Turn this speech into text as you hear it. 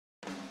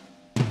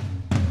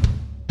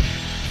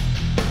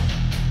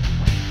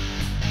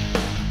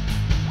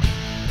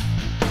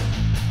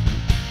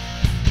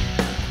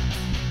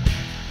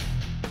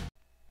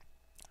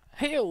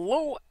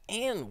Hello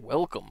and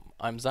welcome.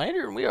 I'm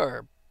Zeinder and we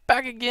are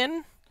back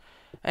again.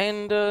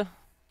 And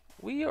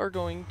we are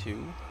going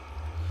to.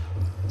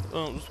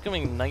 It's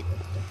becoming night.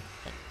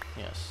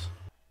 Yes.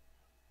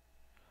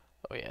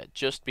 Oh, yeah, it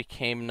just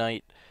became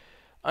night.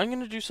 I'm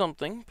going to do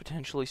something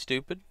potentially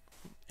stupid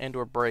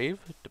and/or brave,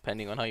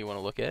 depending on how you want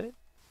to look at it.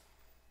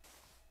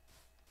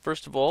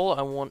 First of all,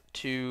 I want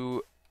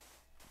to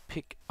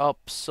pick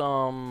up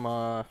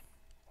some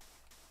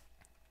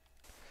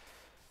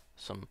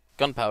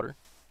gunpowder.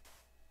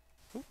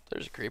 Ooh,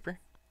 there's a creeper.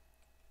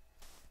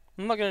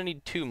 I'm not going to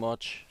need too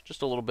much,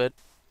 just a little bit.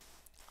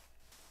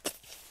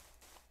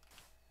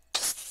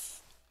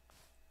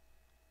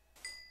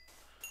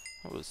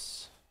 That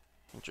was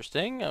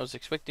interesting. I was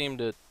expecting him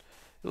to at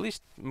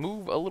least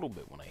move a little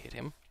bit when I hit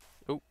him.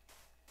 Oh,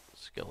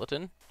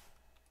 skeleton.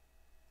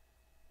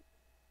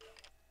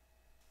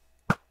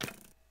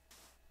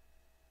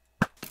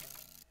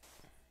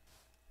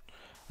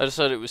 I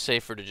decided it was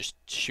safer to just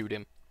shoot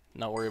him,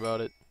 not worry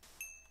about it.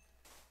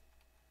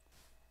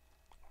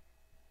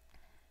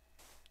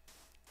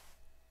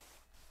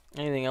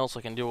 Anything else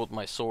I can deal with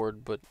my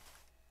sword, but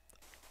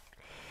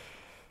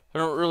I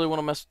don't really want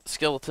to mess with the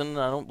skeleton.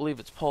 I don't believe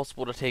it's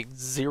possible to take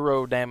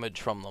 0 damage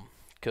from them.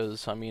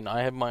 Because, I mean,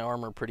 I have my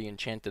armor pretty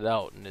enchanted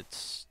out, and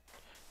it's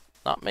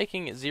not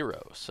making it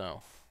 0,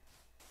 so.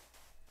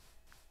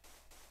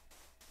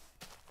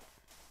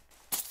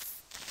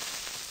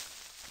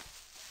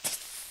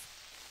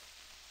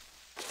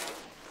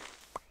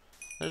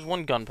 There's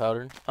one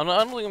gunpowder. I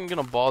don't think I'm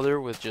going to bother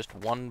with just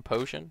one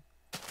potion.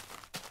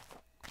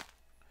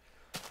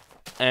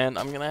 And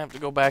I'm going to have to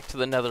go back to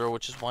the nether,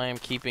 which is why I'm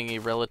keeping a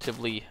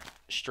relatively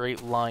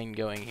straight line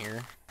going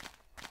here.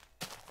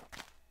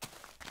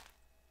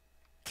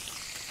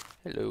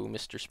 Hello,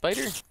 Mr.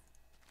 Spider.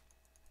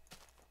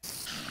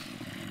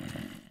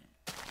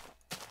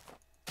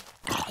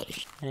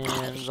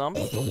 And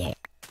zombie.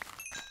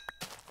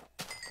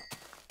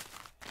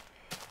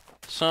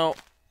 So,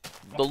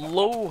 the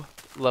low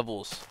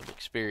levels of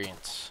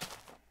experience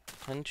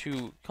tend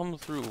to come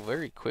through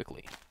very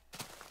quickly.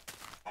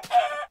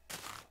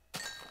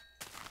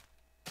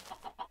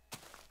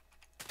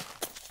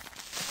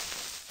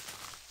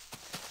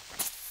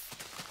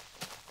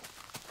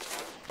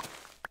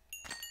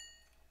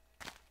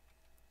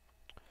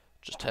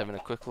 Just having a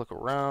quick look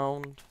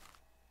around.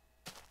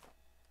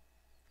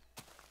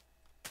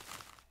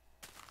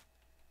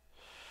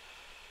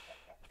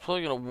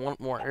 Probably gonna want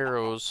more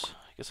arrows.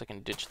 I guess I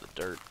can ditch the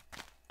dirt.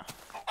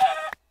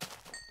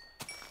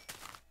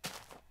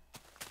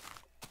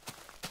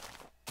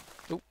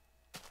 Oop.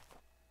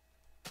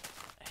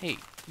 Hey,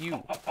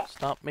 you.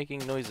 Stop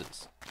making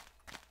noises.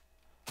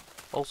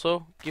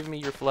 Also, give me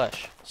your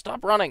flesh.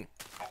 Stop running!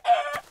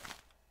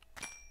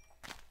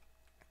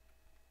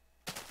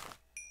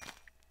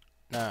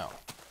 Now.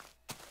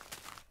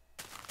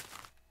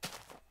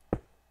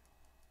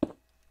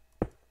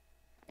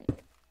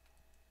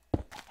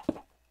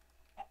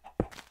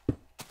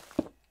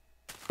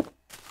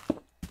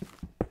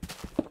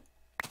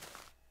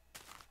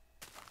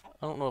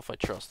 I don't know if I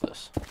trust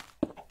this.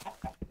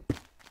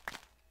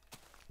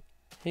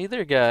 Hey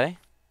there, guy.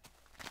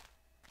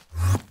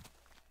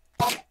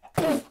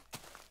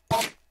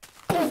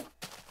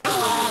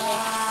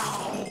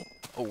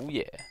 Oh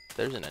yeah,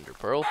 there's an ender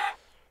pearl.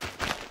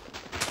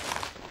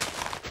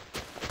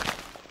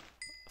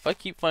 If I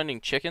keep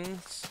finding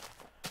chickens,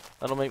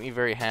 that'll make me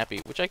very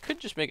happy. Which I could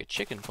just make a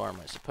chicken farm,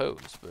 I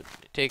suppose, but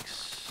it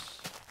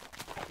takes,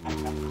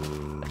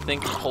 I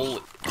think, a whole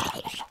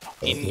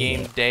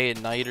in-game day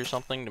and night or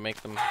something to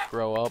make them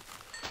grow up.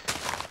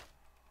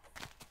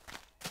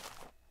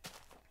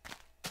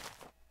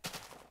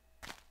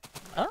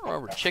 I don't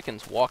remember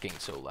chickens walking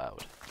so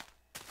loud.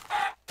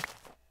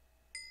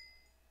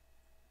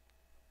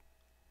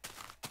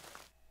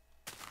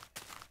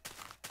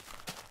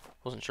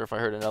 Wasn't sure if I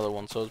heard another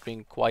one, so I was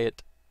being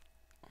quiet.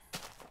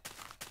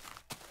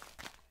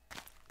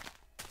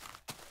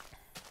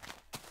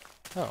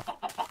 Oh,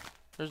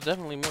 there's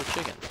definitely more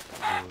chickens.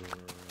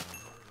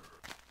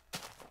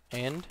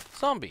 And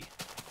zombie.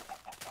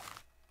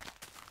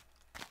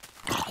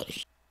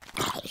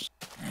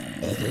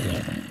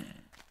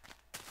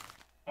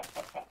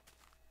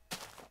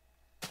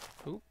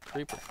 Ooh,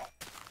 creeper.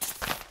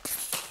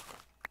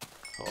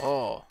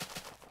 Oh.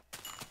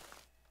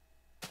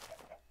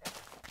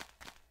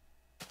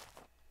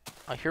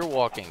 I hear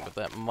walking, but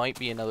that might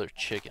be another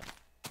chicken.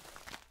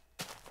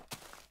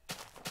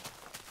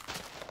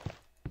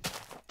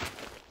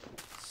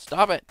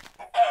 Stop it!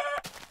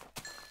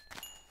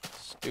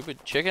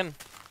 Stupid chicken.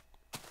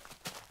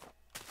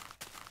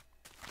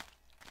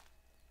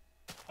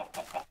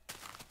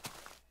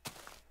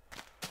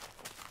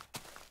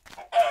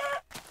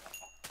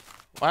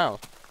 Wow,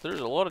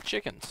 there's a lot of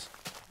chickens.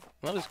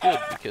 That is good,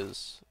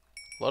 because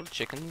a lot of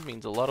chicken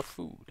means a lot of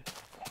food.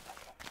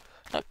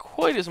 Not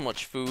quite as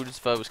much food as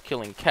if I was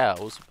killing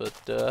cows,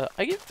 but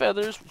I get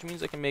feathers, which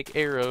means I can make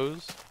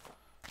arrows.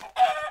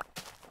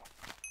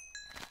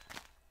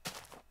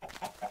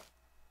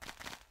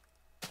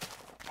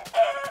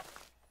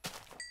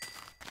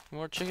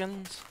 More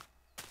chickens.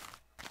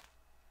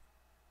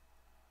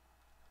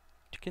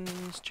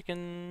 Chickens,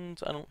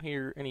 chickens. I don't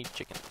hear any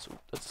chickens. Ooh,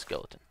 that's a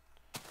skeleton.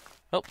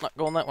 Oh, not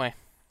going that way.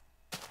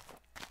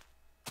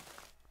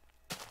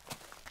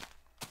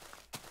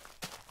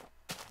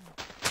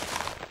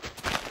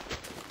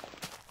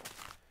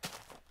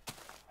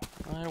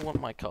 I want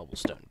my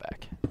cobblestone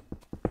back.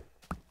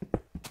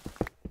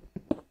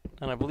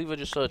 And I believe I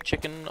just saw a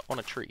chicken on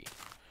a tree.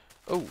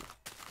 Oh.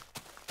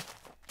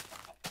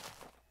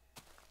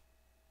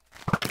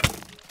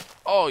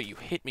 Oh, you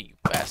hit me, you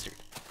bastard.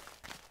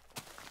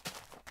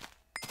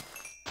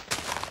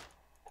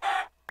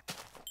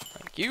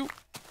 Thank you.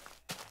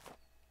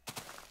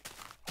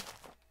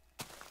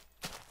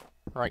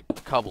 Right,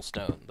 the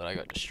cobblestone that I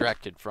got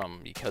distracted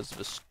from because of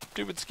a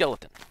stupid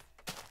skeleton.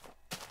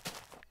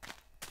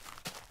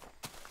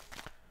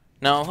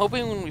 Now, I'm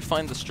hoping when we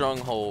find the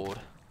stronghold,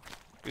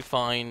 we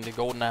find a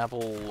golden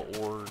apple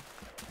or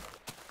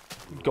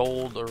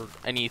gold or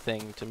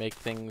anything to make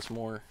things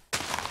more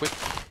quick.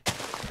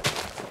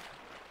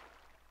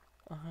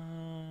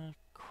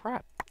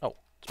 Crap. Oh,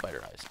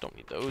 spider eyes. Don't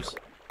need those.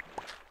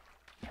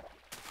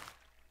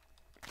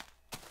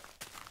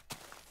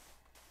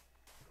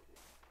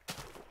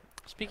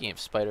 Speaking of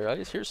spider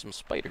eyes, here's some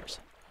spiders.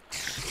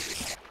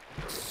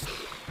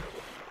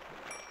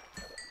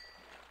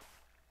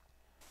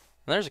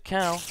 And there's a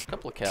cow. A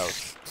couple of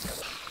cows.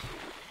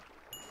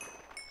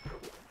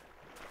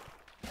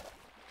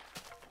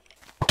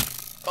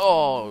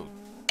 Oh.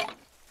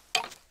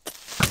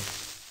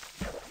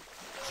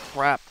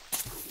 Crap.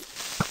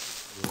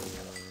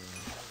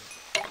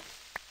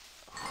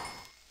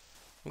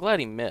 I'm glad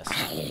he missed.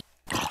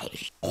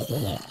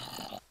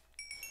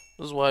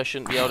 This is why I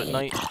shouldn't be out at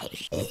night.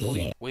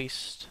 Complete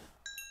waste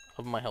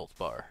of my health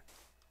bar.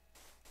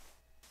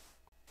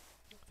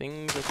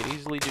 Things I could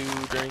easily do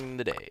during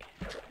the day.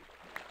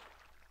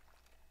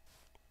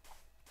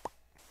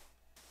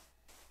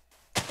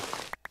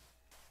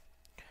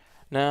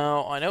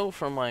 Now, I know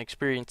from my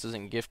experiences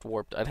in Gift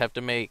Warped, I'd have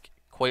to make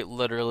quite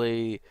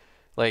literally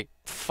like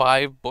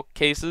 5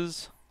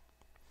 bookcases.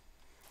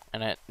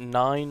 And at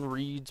 9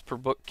 reads per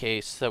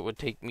bookcase, that would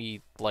take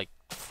me like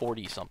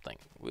 40 something,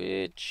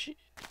 which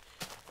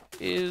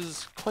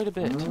is quite a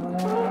bit.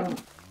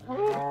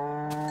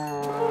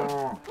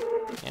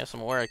 Yes,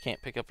 I'm aware I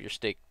can't pick up your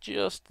steak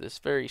just this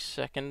very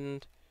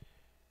second.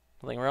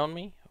 Nothing around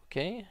me?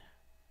 Okay.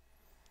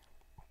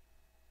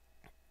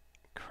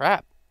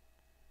 Crap.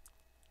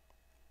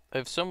 I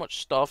have so much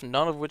stuff,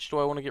 none of which do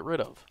I want to get rid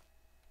of.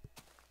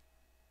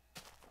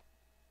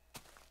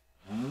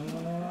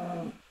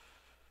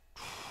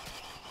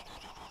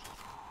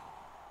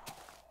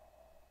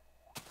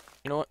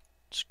 You know what?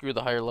 Screw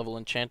the higher level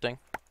enchanting.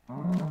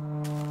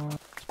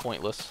 It's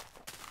pointless.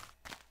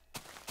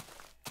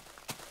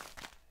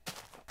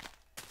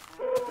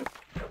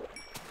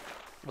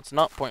 What's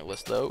not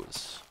pointless, though,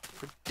 is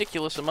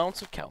ridiculous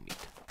amounts of cow meat.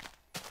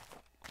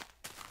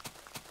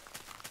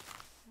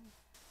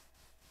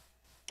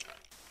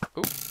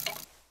 Ooh.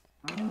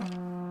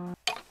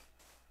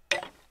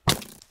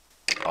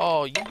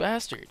 Oh, you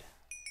bastard.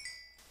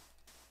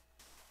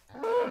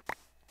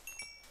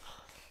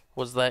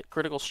 Was that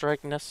critical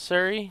strike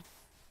necessary?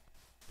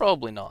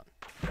 Probably not.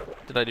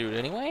 Did I do it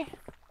anyway?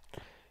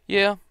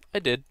 Yeah, I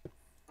did.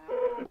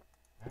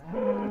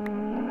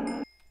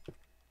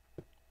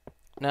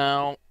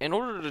 Now, in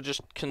order to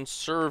just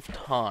conserve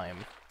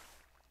time,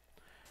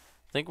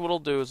 I think what I'll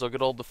do is I'll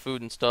get all the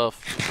food and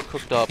stuff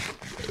cooked up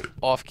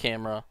off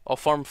camera. I'll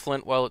farm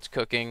flint while it's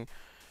cooking,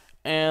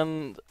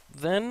 and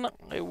then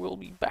I will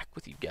be back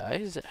with you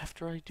guys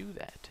after I do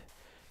that.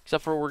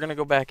 Except for we're going to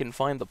go back and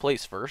find the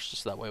place first,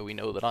 so that way we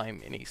know that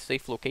I'm in a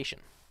safe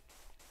location.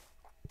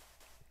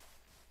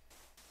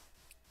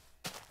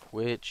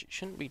 Which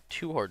shouldn't be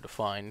too hard to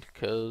find,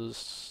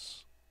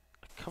 because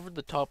I covered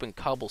the top in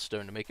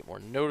cobblestone to make it more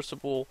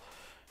noticeable,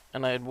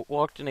 and I had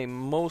walked in a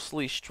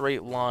mostly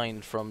straight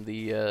line from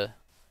the,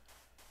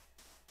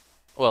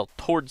 well,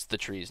 towards the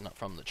trees, not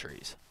from the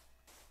trees.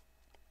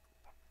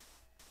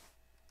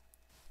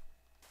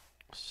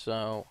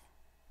 So,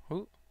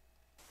 ooh.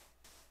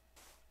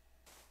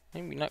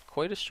 Maybe not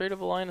quite as straight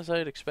of a line as I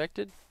had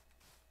expected.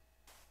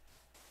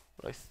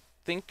 But I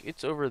think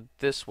it's over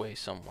this way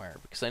somewhere,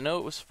 because I know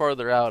it was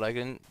farther out. I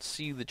didn't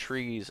see the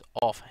trees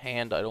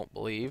offhand, I don't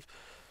believe.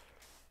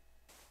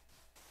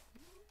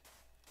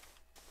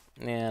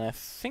 And I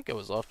think I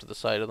was off to the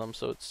side of them,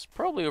 so it's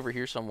probably over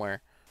here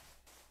somewhere.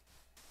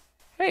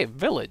 Hey,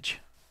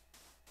 village!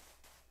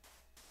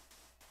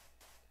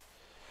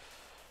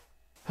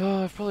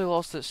 Oh, I've probably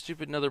lost that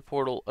stupid nether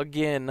portal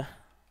again.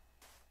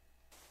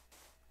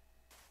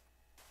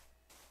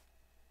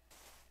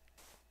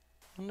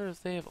 I wonder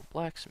if they have a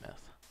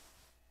blacksmith.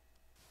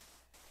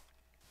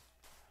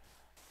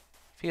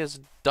 If he has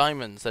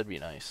diamonds, that'd be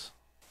nice.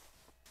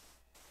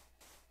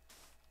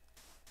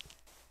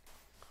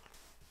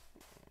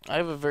 I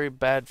have a very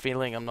bad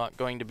feeling I'm not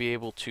going to be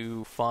able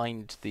to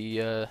find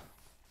the,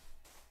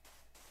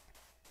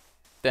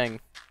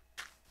 thing.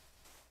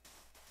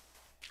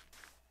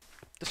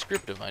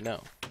 Descriptive, I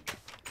know.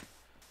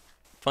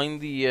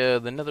 Find the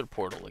nether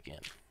portal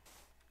again.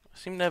 I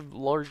seem to have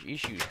large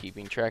issues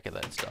keeping track of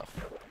that stuff.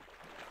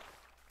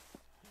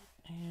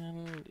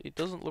 And it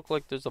doesn't look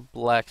like there's a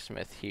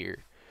blacksmith here.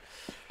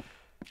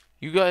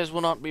 You guys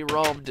will not be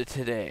robbed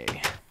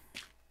today.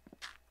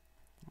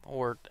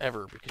 Or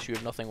ever, because you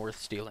have nothing worth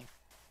stealing.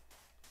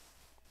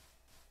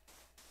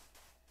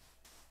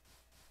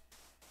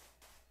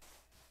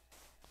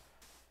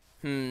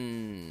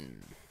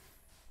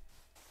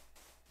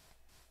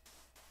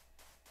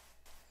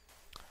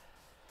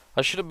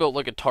 I should have built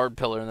like a tarred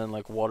pillar and then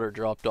like water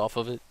dropped off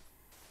of it.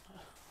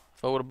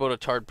 If I would have built a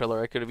tarred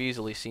pillar, I could have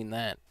easily seen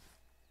that.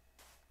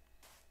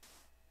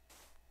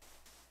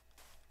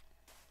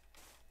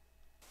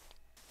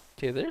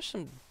 Okay, there's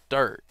some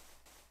dirt.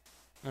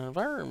 And if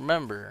I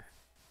remember,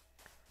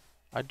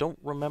 I don't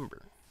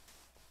remember.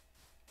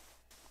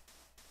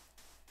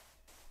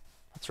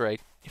 That's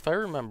right. If I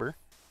remember,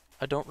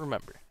 I don't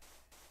remember.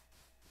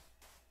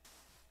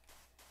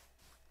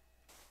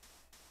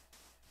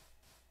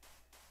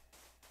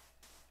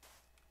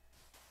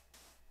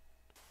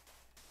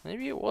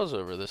 Maybe it was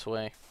over this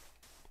way.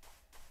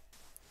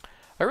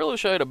 I really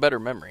wish I had a better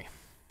memory.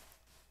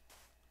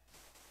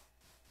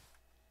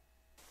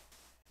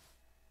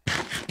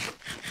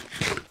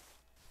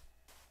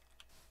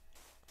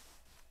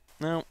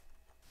 Now,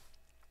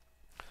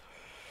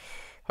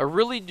 I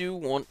really do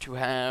want to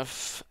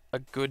have a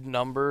good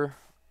number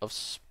of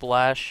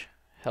splash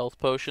health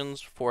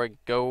potions before I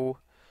go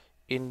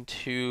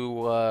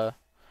into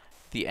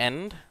the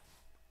end.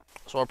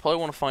 So I'll probably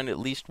want to find at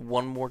least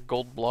one more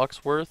gold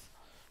block's worth.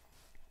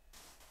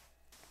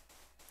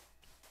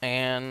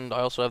 And I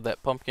also have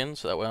that pumpkin,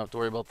 so that way I don't have to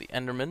worry about the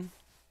Enderman.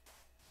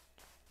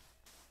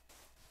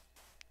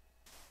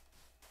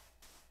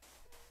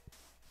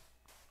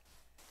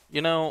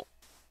 You know,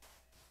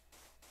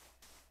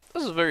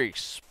 this is a very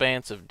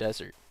expansive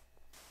desert.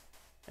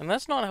 And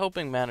that's not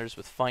helping matters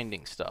with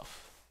finding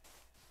stuff.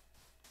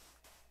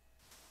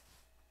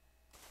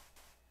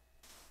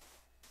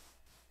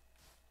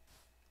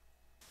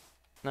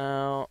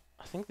 Now,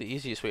 I think the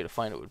easiest way to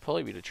find it would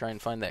probably be to try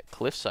and find that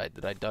cliffside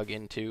that I dug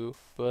into,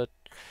 but...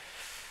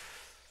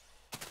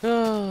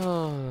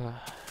 getting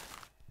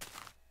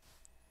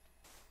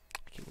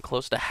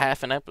close to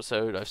half an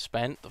episode I've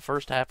spent. The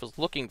first half is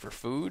looking for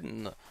food,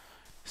 and the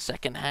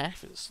second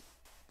half is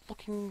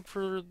looking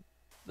for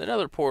the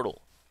nether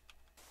portal.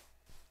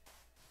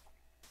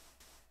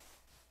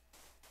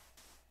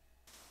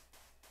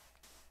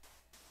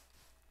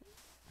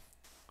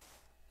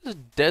 This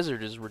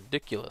desert is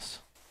ridiculous.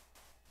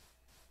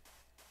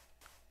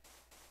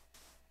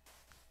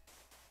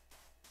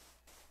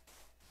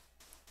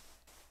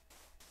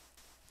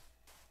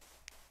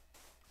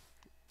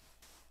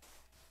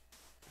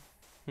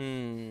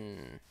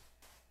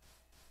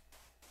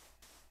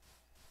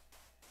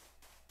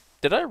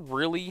 Did I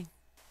really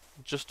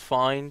just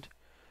find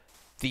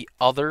the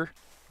other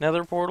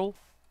nether portal?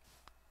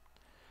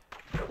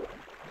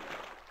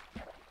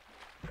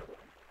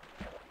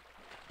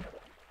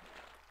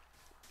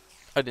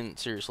 I didn't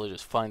seriously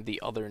just find the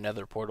other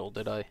nether portal,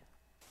 did I?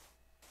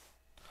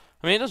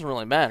 I mean, it doesn't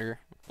really matter.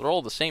 They're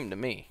all the same to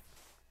me.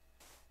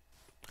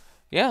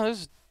 Yeah,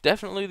 this is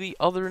definitely the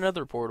other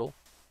nether portal.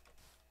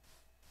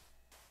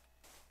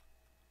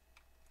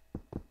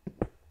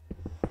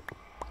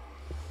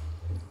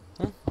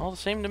 Huh, all the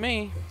same to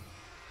me.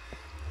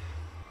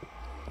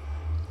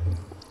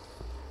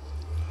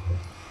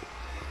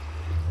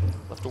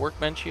 Left a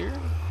workbench here.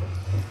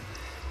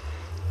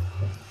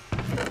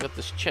 Got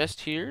this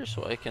chest here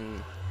so I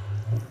can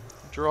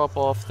drop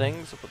off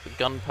things. I'll put the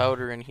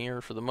gunpowder in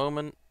here for the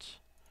moment.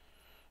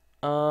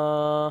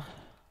 I'm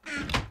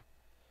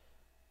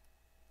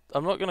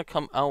not gonna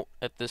come out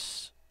at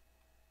this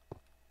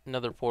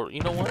nether portal.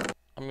 You know what?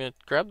 I'm gonna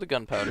grab the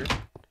gunpowder.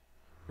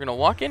 We're gonna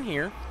walk in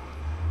here.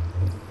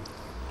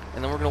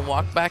 And then we're going to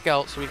walk back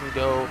out so we can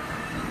go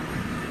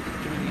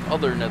to the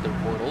other nether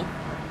portal.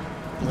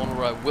 The one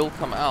where I will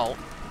come out.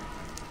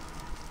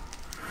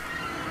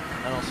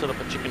 And I'll set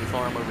up a chicken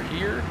farm over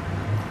here.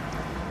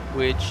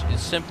 Which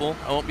is simple.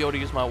 I won't be able to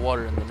use my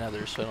water in the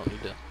nether, so I don't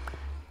need to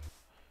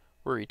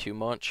worry too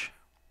much.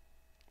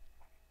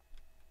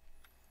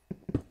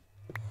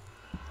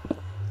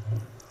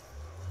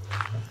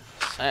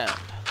 Sand.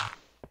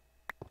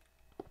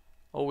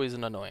 Always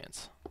an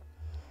annoyance.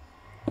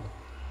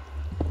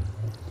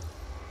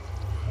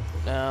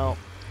 Now,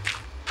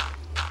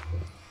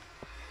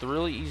 the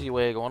really easy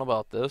way of going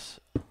about this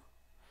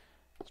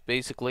is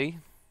basically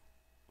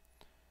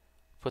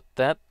put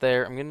that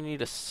there. I'm going to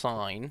need a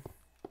sign.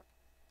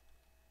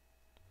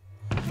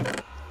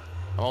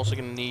 I'm also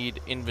going to need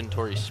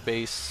inventory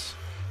space.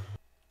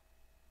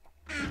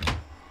 There's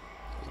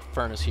a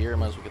furnace here. I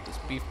might as well get this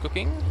beef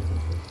cooking.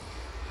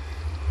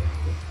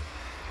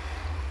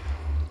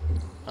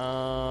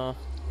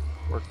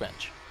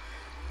 Workbench.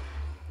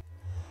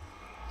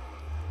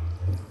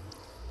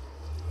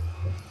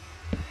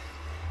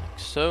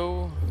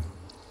 So,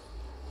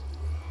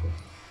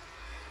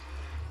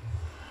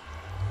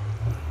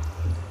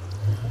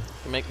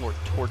 make more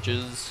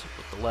torches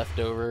with the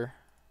leftover.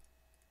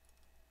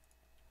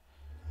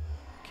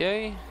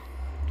 Okay,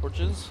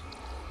 torches.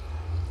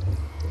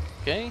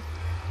 Okay.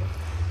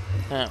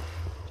 Now,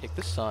 take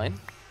this sign,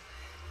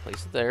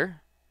 place it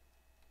there.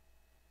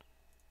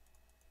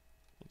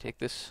 Take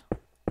this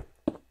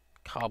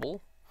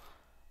cobble,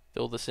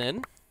 fill this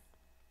in,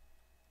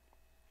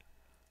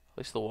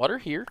 place the water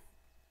here,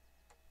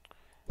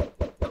 and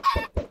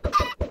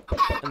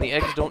the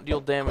eggs don't deal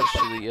damage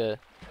to the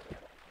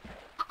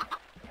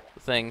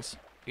things.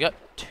 We got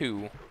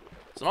 2.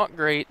 It's not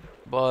great,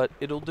 but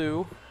it'll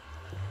do,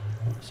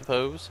 I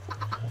suppose.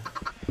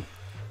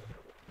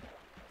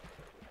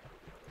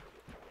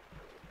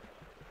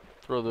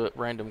 Throw the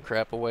random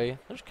crap away.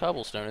 There's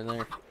cobblestone in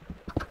there.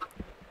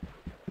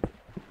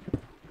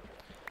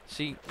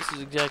 See, this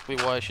is exactly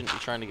why I shouldn't be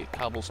trying to get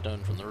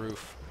cobblestone from the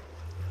roof.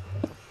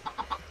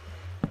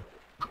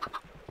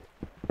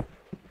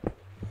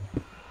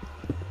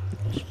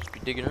 I should just be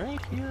digging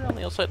right here on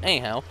the outside.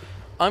 Anyhow,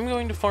 I'm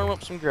going to farm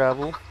up some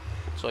gravel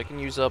so I can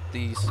use up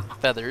these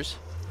feathers,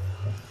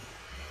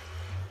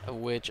 of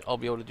which I'll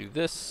be able to do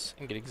this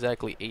and get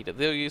exactly 8 of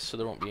these, so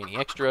there won't be any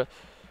extra.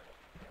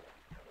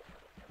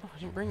 Oh, I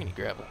didn't bring any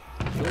gravel.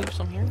 Did you leave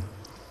some here?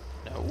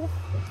 No.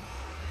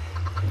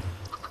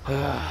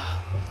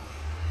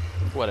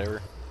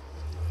 Whatever.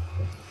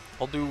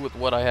 I'll do with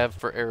what I have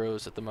for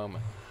arrows at the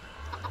moment.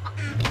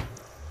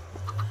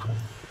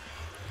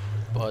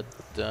 But,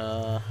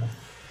 well,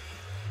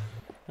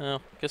 I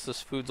guess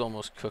this food's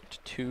almost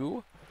cooked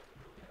too.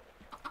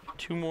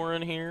 2 more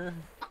in here.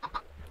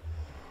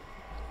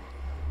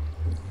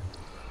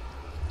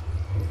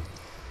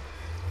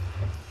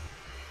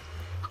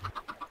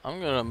 I'm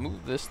gonna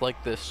move this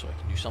like this so I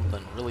can do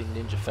something really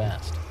ninja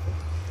fast.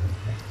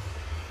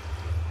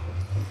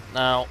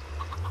 Now,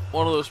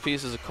 one of those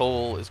pieces of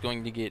coal is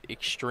going to get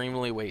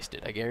extremely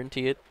wasted. I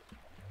guarantee it.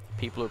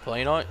 People are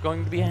probably not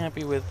going to be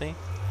happy with me.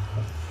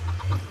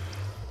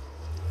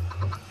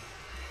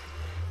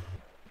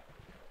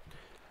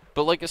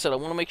 But like I said, I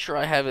want to make sure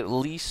I have at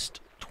least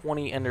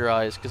 20 ender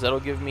eyes, because that'll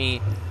give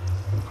me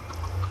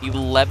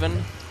 11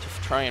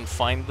 to try and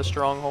find the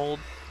stronghold.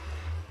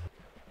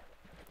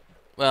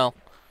 Well,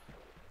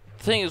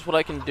 the thing is, what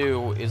I can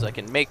do is I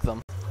can make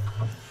them.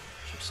 I'm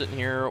sitting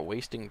here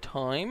wasting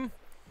time.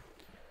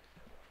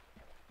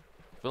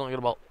 I've only got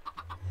about...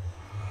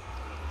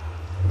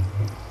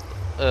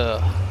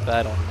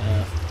 bad on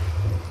math.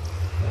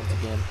 Once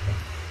again.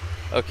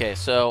 Okay,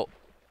 so...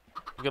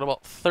 I've got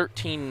about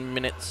 13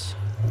 minutes.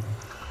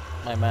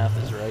 My math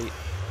is right.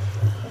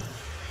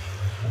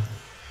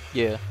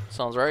 Yeah,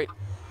 sounds right.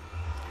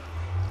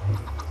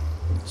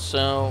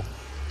 So...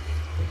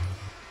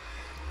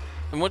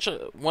 And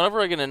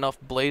whenever I get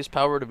enough blaze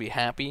power to be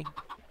happy,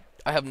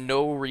 I have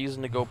no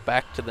reason to go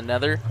back to the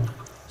nether,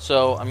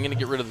 so I'm going to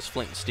get rid of this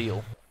flint and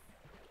steel.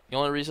 The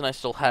only reason I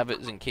still have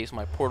it is in case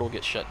my portal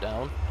gets shut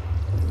down.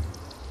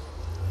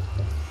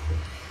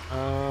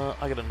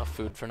 I got enough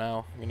food for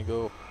now. I'm going to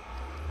go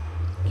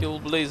kill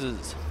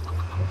blazes.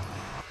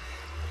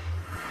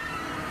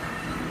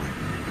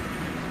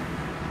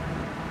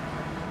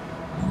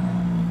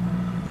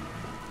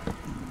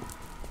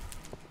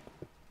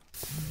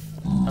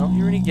 I don't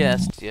hear any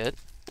guests yet.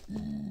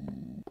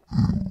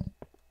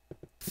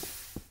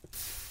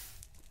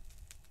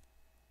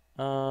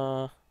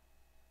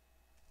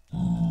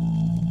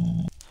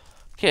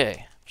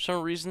 Okay. For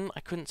some reason, I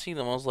couldn't see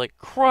them. I was like,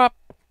 crap!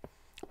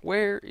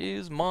 Where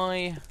is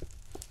my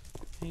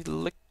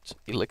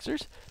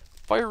elixirs?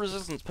 Fire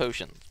resistance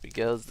potions,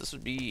 because this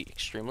would be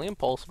extremely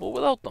impossible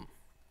without them.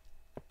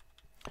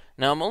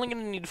 Now, I'm only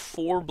going to need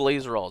 4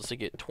 blaze rods to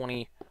get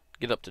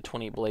up to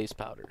 20 blaze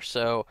powder,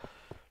 so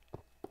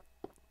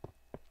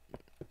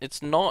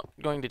it's not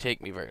going to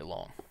take me very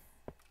long.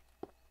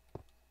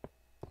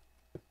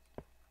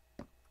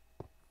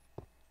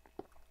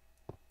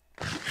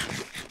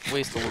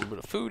 Waste a little bit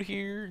of food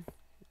here,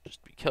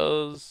 just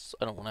because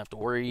I don't want to have to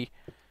worry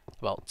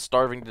about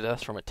starving to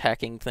death from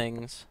attacking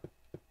things.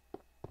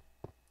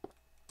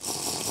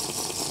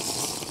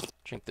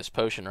 Drink this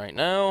potion right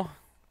now.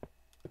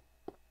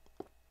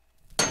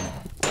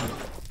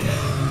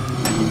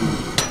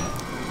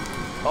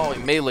 Oh,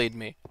 he meleeed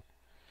me.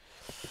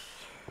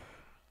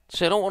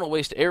 See, I don't want to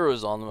waste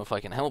arrows on them if I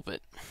can help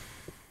it.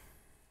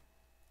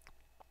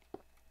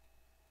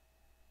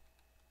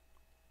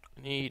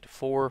 I need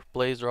 4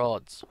 blaze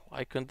rods.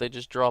 Why couldn't they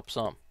just drop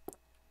some?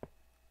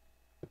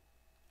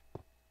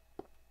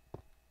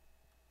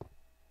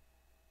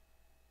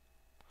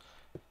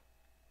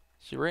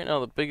 See, right now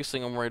the biggest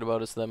thing I'm worried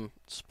about is them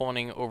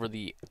spawning over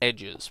the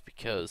edges,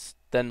 because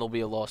then they'll be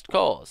a lost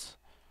cause.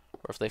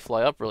 Or if they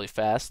fly up really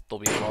fast, they'll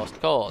be a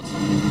lost cause.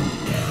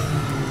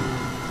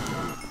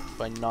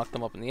 If I knock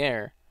them up in the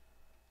air,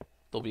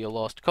 they'll be a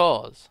lost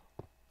cause.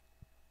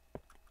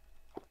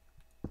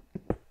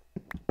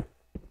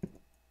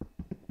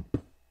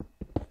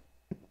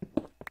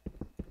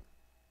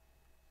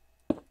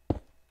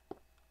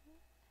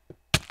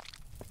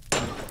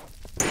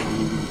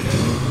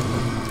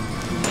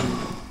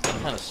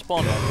 Kind of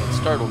spawned on me and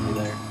startled me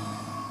there.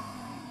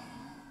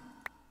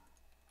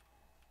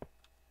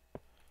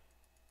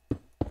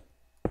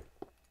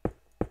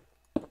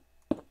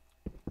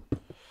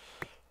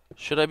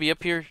 Should I be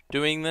up here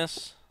doing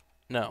this?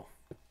 No.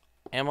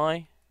 Am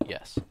I?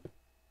 Yes.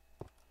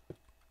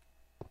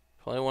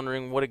 Probably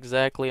wondering what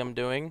exactly I'm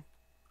doing.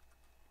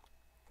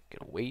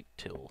 Gonna wait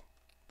till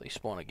they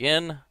spawn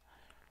again.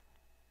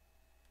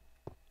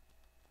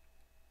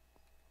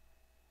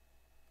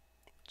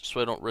 Just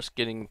so I don't risk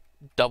getting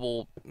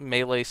double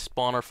melee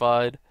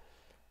spawner-fied.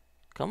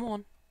 Come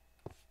on.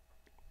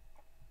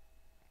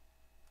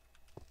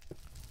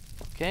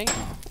 Okay.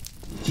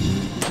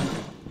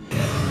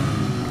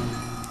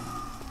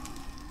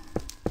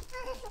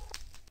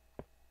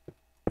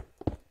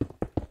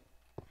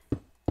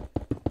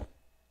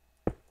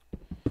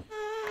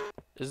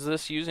 Is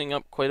this using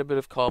up quite a bit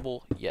of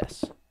cobble?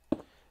 Yes.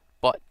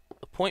 But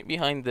the point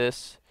behind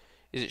this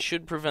is it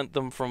should prevent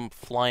them from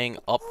flying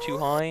up too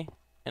high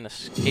and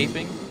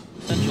escaping,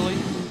 essentially.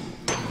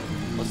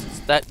 Unless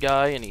it's that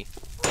guy and he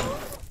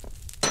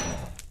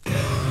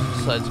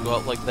decides to go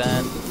out like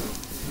that.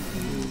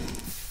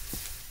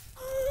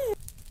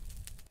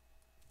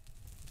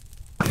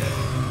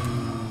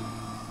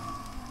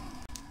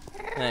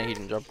 He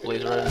didn't drop a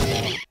blaze right in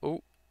the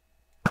Oh.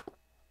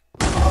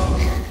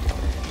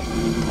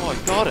 Oh, I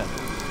got him.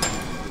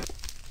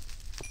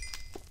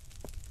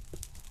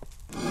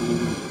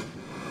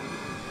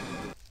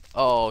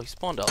 Oh, he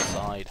spawned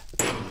outside.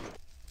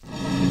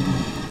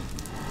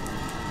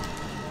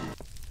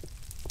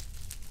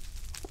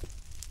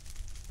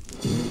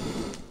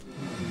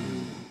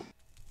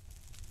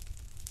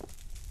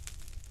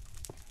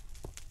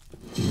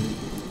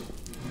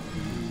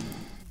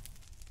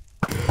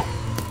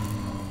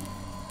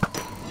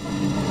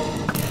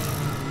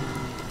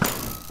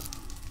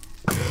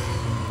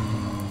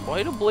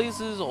 Why do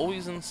blazes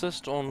always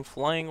insist on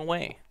flying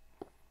away?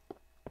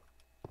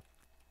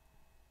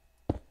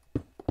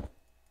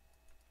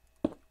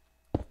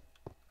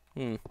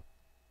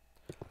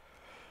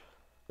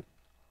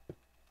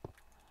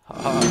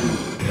 Haha.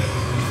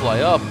 You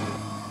fly up,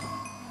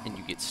 and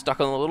you get stuck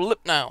on the little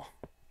lip now.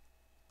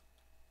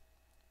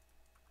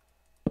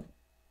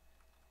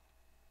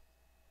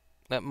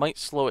 That might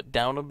slow it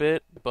down a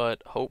bit,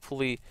 but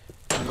hopefully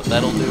what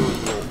that'll do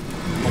is it'll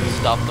help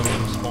stop them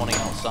from spawning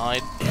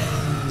outside.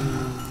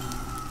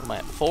 What am I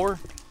at, 4?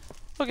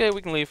 Okay,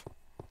 we can leave.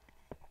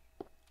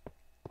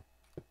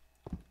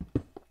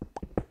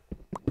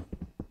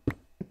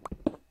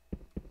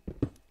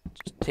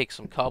 Just take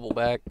some cobble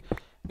back. I'm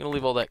gonna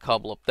leave all that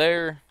cobble up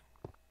there.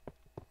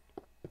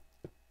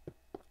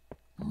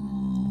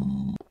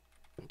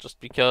 Just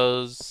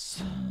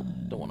because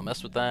I don't want to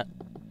mess with that.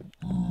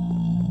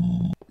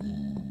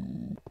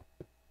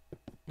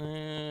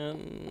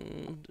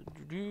 And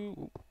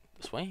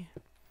this way.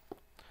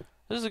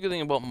 This is a good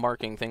thing about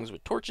marking things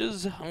with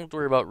torches. I don't have to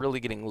worry about really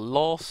getting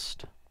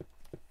lost.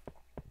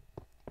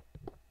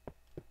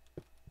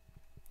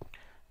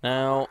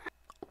 Now,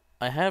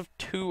 I have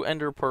 2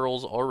 ender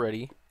pearls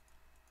already.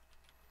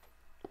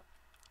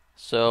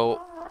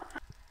 So,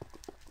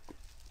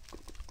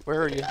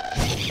 where are you?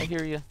 I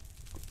hear you.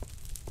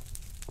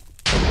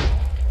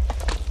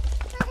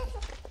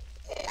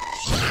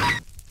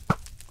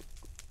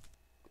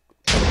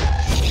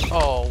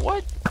 Oh,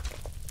 what?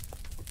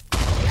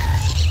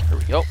 There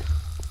we go.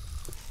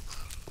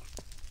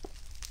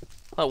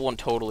 That one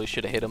totally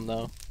should have hit him,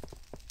 though.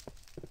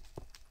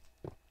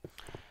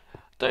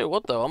 Tell you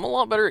what, though, I'm a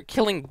lot better at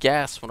killing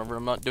gas whenever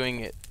I'm not doing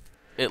it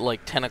at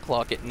like 10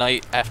 o'clock at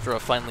night after I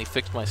finally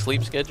fixed my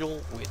sleep schedule,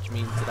 which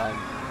means that I'm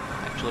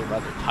actually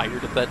rather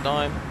tired at that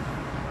time.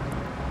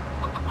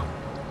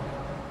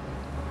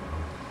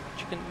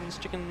 Chickens,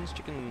 chickens,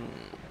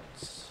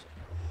 chickens.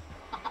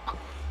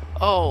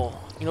 Oh,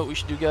 you know what we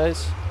should do,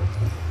 guys?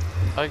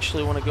 I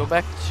actually want to go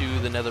back to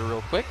the nether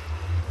real quick.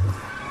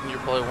 You're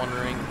probably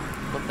wondering,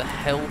 what the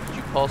hell could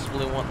you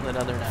possibly want in the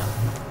nether now?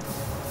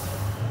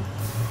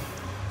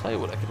 Tell you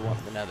what I could want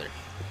in the nether.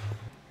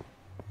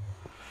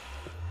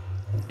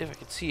 If I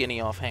could see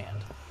any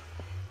offhand.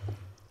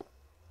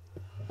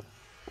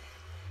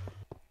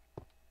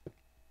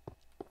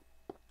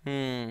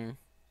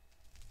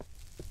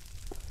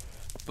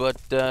 But,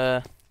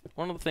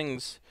 one of the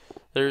things,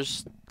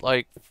 there's,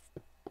 like,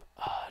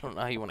 I don't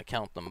know how you want to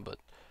count them, but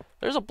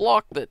there's a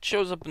block that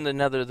shows up in the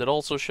nether that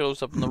also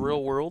shows up in the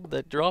real world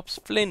that drops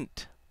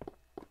flint.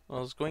 I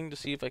was going to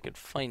see if I could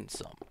find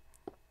some.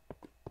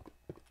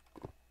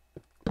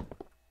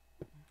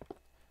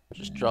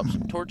 Just drop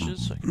some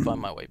torches so I can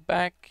find my way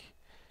back.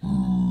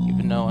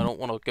 Even though I don't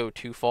want to go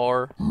too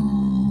far.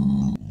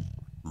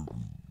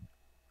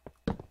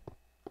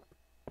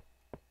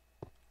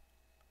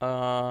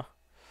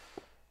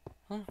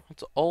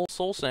 It's all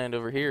soul sand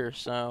over here,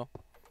 so...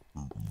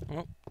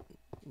 Well,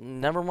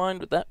 never mind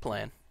with that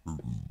plan.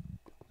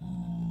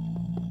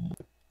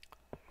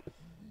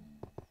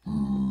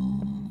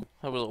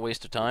 That was a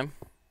waste of time.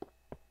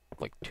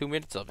 Like 2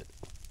 minutes of it.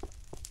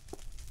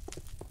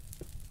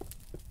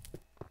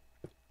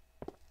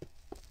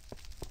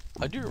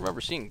 I do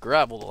remember seeing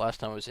gravel the last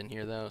time I was in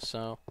here, though,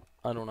 so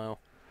I don't know.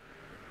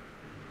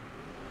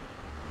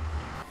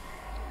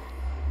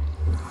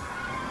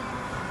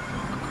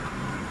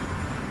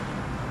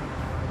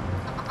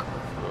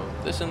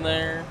 Throw this this in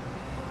there.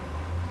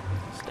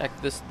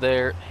 Stack this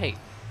there. Hey,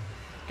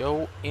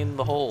 go in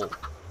the hole.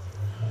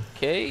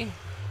 Okay.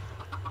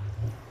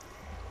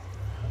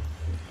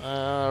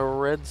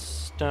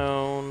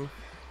 Redstone.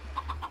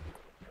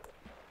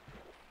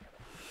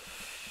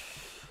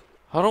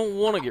 I don't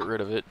want to get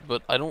rid of it,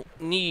 but I don't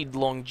need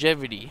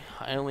longevity.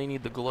 I only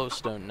need the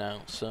glowstone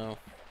now, so...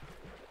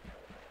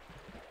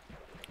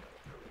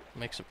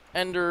 Make some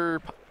ender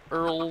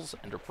pearls,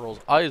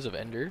 eyes of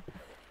ender.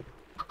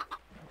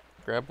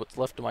 Grab what's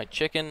left of my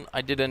chicken.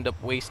 I did end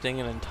up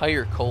wasting an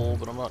entire coal,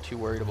 but I'm not too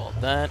worried about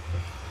that.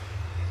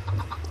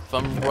 If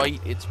I'm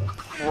right, it's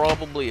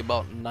probably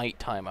about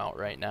nighttime out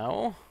right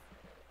now.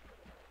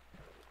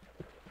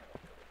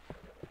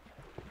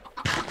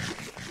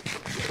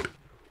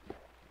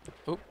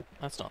 Oh,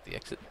 that's not the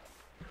exit.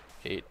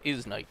 Okay, it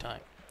is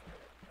nighttime.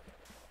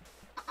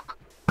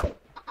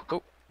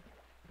 Oh,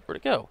 where'd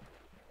it go?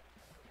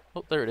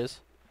 Oh, there it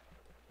is.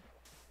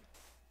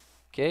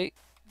 Okay,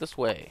 this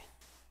way.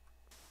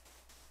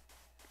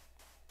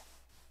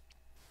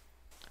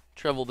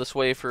 Travel this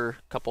way for a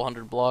couple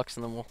hundred blocks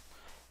and then we'll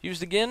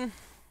use it again.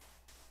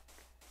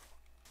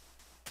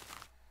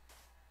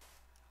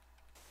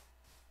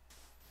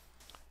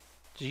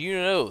 Do you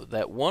know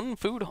that one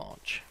food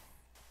haunch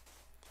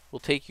will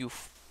take you,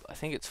 I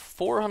think it's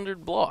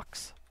 400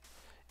 blocks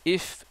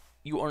if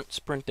you aren't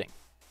sprinting?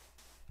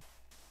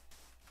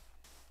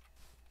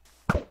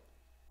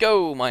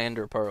 Go, my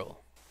ender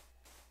pearl.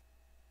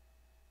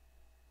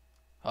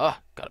 Ah,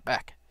 got it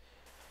back.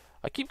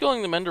 I keep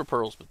calling them ender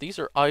pearls, but these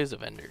are eyes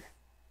of ender.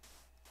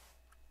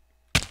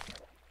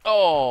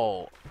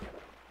 Oh!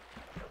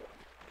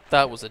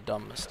 That was a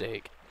dumb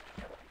mistake.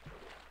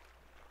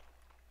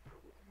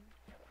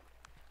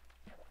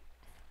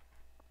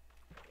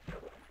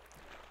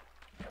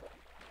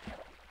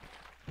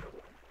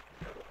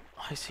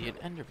 I see an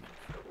enderman.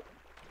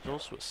 There's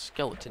also a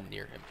skeleton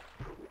near him.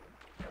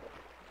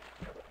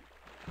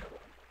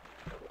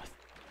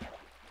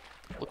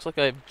 Looks like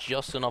I have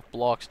just enough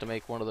blocks to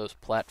make one of those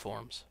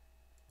platforms.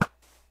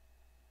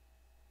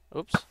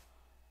 Oops.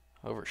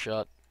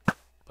 Overshot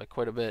by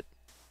quite a bit.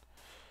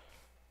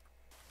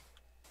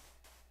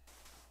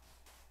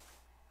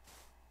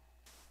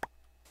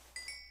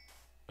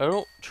 I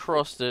don't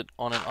trust it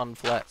on an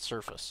unflat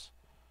surface.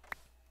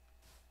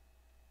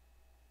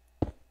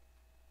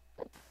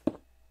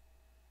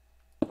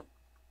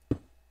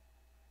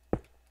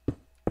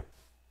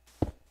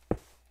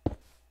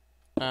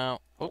 Now,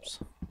 oops.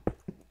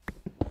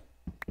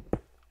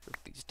 Rip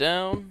these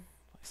down.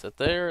 Place that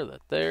there, that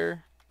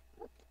there.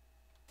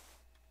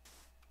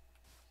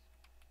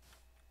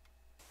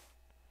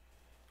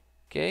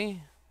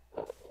 Okay.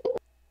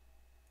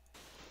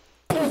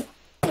 Do me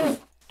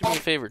a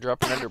favor,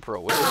 drop an ender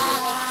pearl.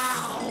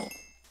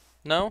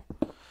 No?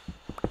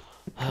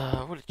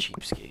 What a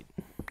cheapskate.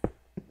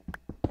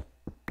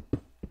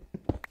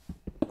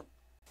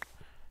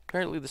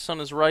 Apparently the sun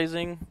is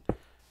rising.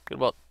 Got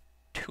about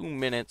 2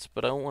 minutes,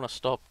 but I don't want to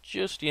stop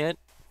just yet.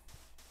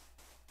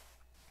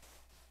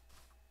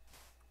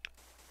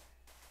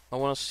 I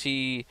want to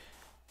see...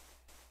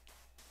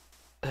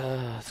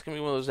 it's going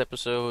to be one of those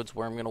episodes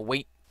where I'm going to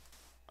wait.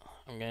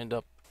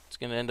 It's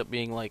going to end up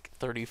being like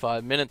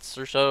 35 minutes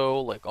or so,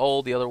 like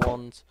all the other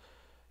ones.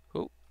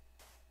 Oh,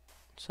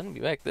 sending me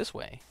back this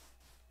way.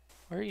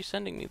 Why are you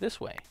sending me this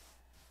way?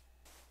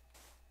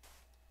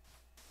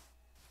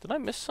 Did I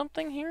miss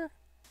something here?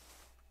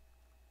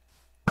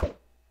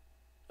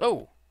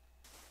 Oh!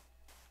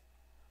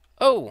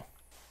 Oh!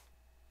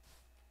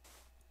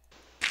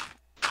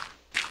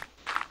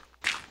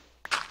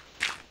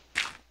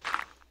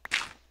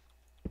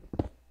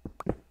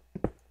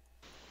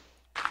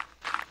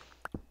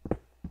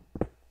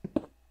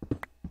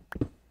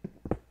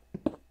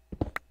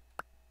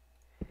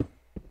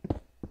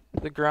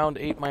 The ground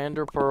ate my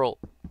ender pearl.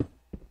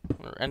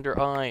 Or ender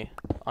eye.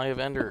 Eye of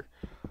ender.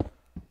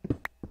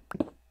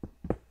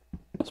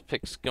 This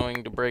pick's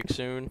going to break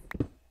soon.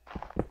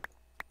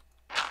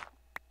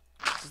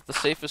 This is the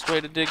safest way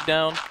to dig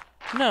down?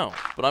 No,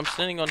 but I'm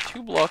standing on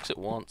 2 blocks at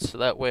once, so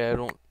that way I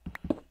don't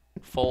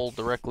fall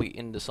directly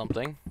into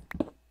something.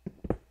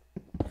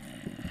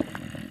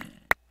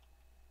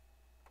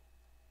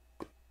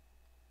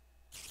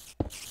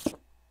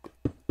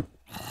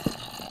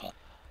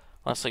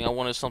 Last thing I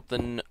want is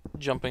something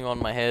jumping on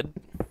my head.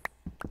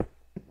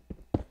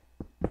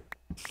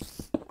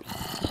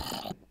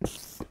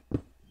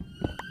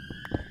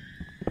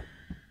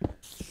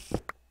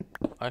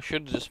 I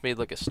should have just made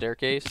like a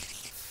staircase.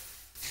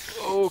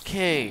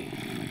 Okay.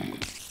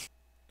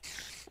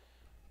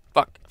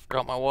 Fuck, I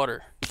forgot my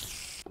water.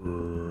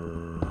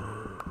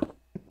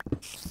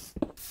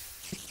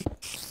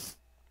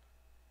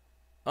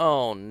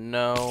 Oh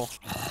no.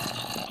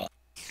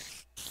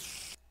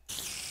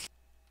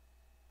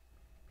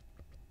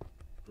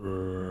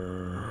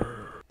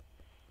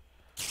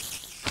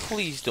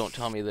 Please don't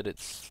tell me that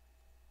it's...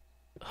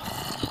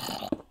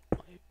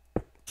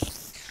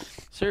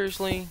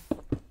 Seriously?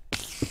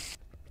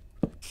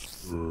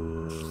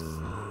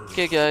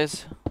 Okay,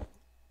 guys.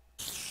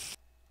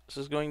 This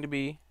is going to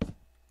be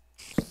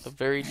a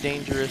very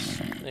dangerous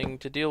thing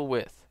to deal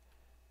with.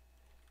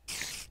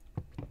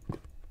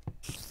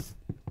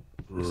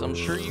 As I'm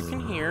sure you can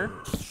hear,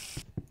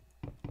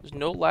 there's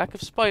no lack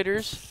of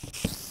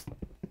spiders.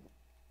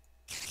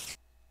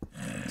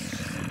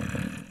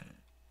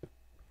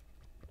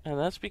 And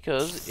that's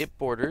because it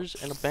borders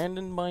an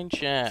abandoned mine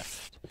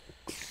shaft.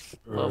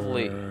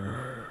 Lovely.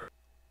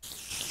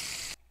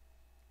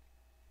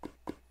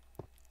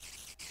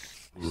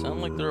 They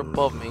sound like they're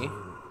above me.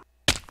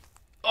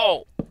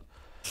 Oh!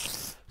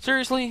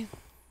 Seriously?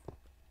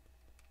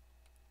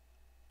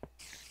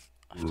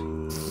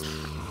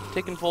 I've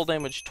taken full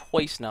damage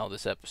twice now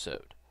this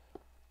episode.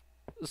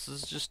 This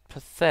is just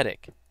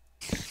pathetic.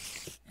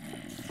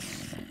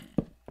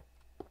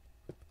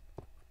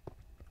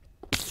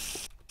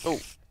 Oh.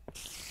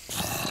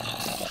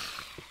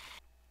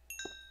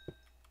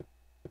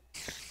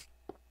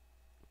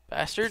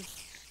 Bastard.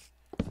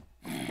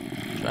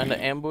 Trying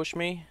to ambush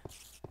me.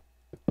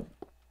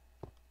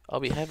 I'll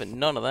be having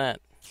none of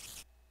that.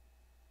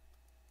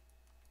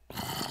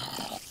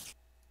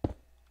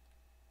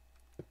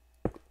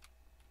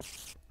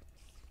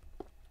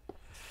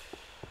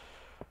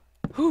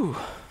 Whew.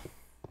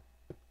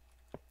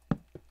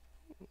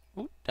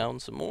 Ooh, down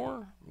some more.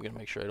 I'm gonna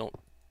make sure I don't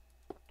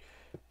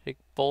take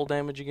fall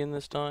damage again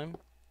this time.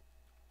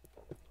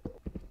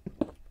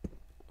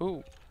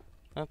 Ooh,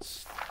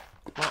 that's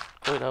not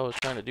quite how I was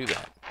trying to do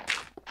that.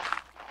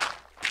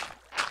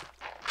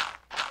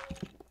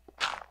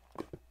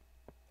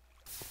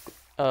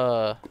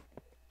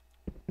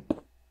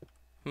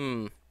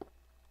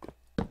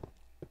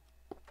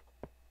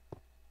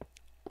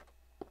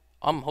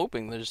 I'm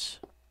hoping there's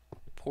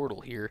a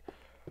portal here.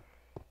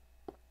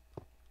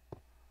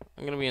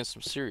 I'm gonna be in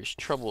some serious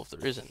trouble if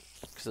there isn't,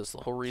 because that's the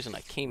whole reason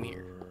I came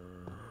here.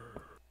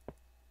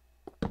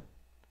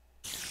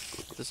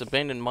 This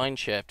abandoned mine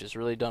shaft has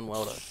really done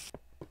well to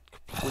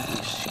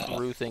completely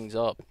screw things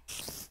up.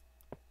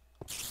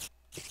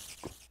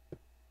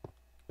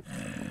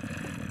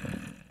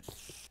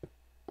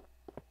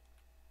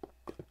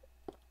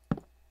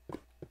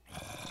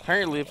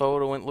 Apparently, if I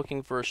would have went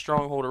looking for a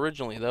stronghold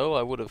originally, though,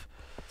 I would have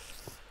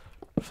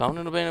found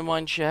an abandoned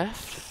mine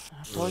shaft.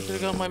 I probably could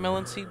have got my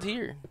melon seeds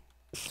here.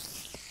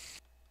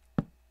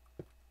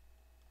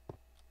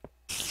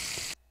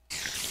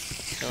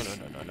 No, no,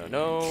 no, no, no,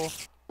 no.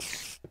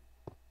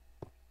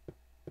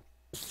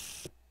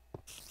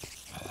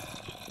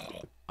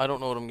 I don't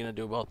know what I'm gonna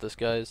do about this,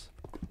 guys.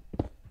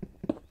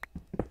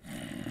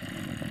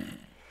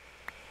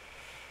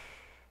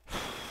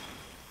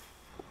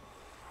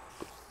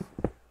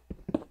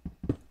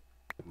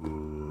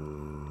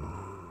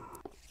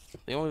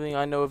 The only thing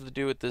I know of to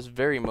do at this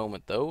very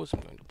moment, though, is I'm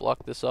going to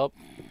block this up.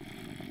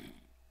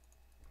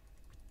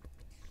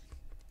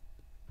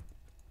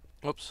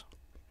 Oops.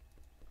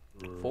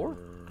 4?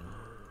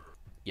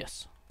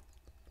 Yes.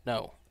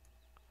 No.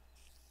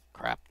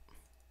 Crap.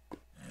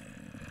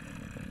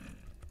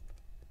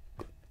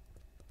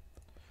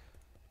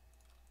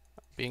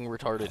 Being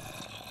retarded.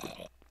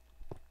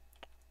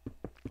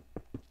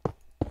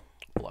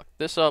 Block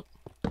this up.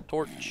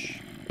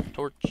 Torch.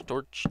 Torch,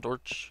 torch,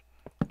 torch,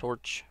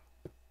 torch.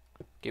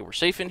 Okay, we're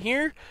safe in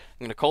here. I'm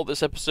going to call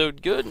this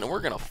episode good, and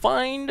we're going to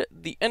find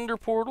the Ender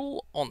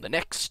Portal on the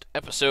next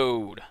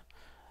episode.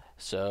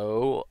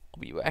 So,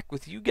 I'll be back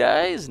with you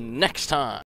guys next time.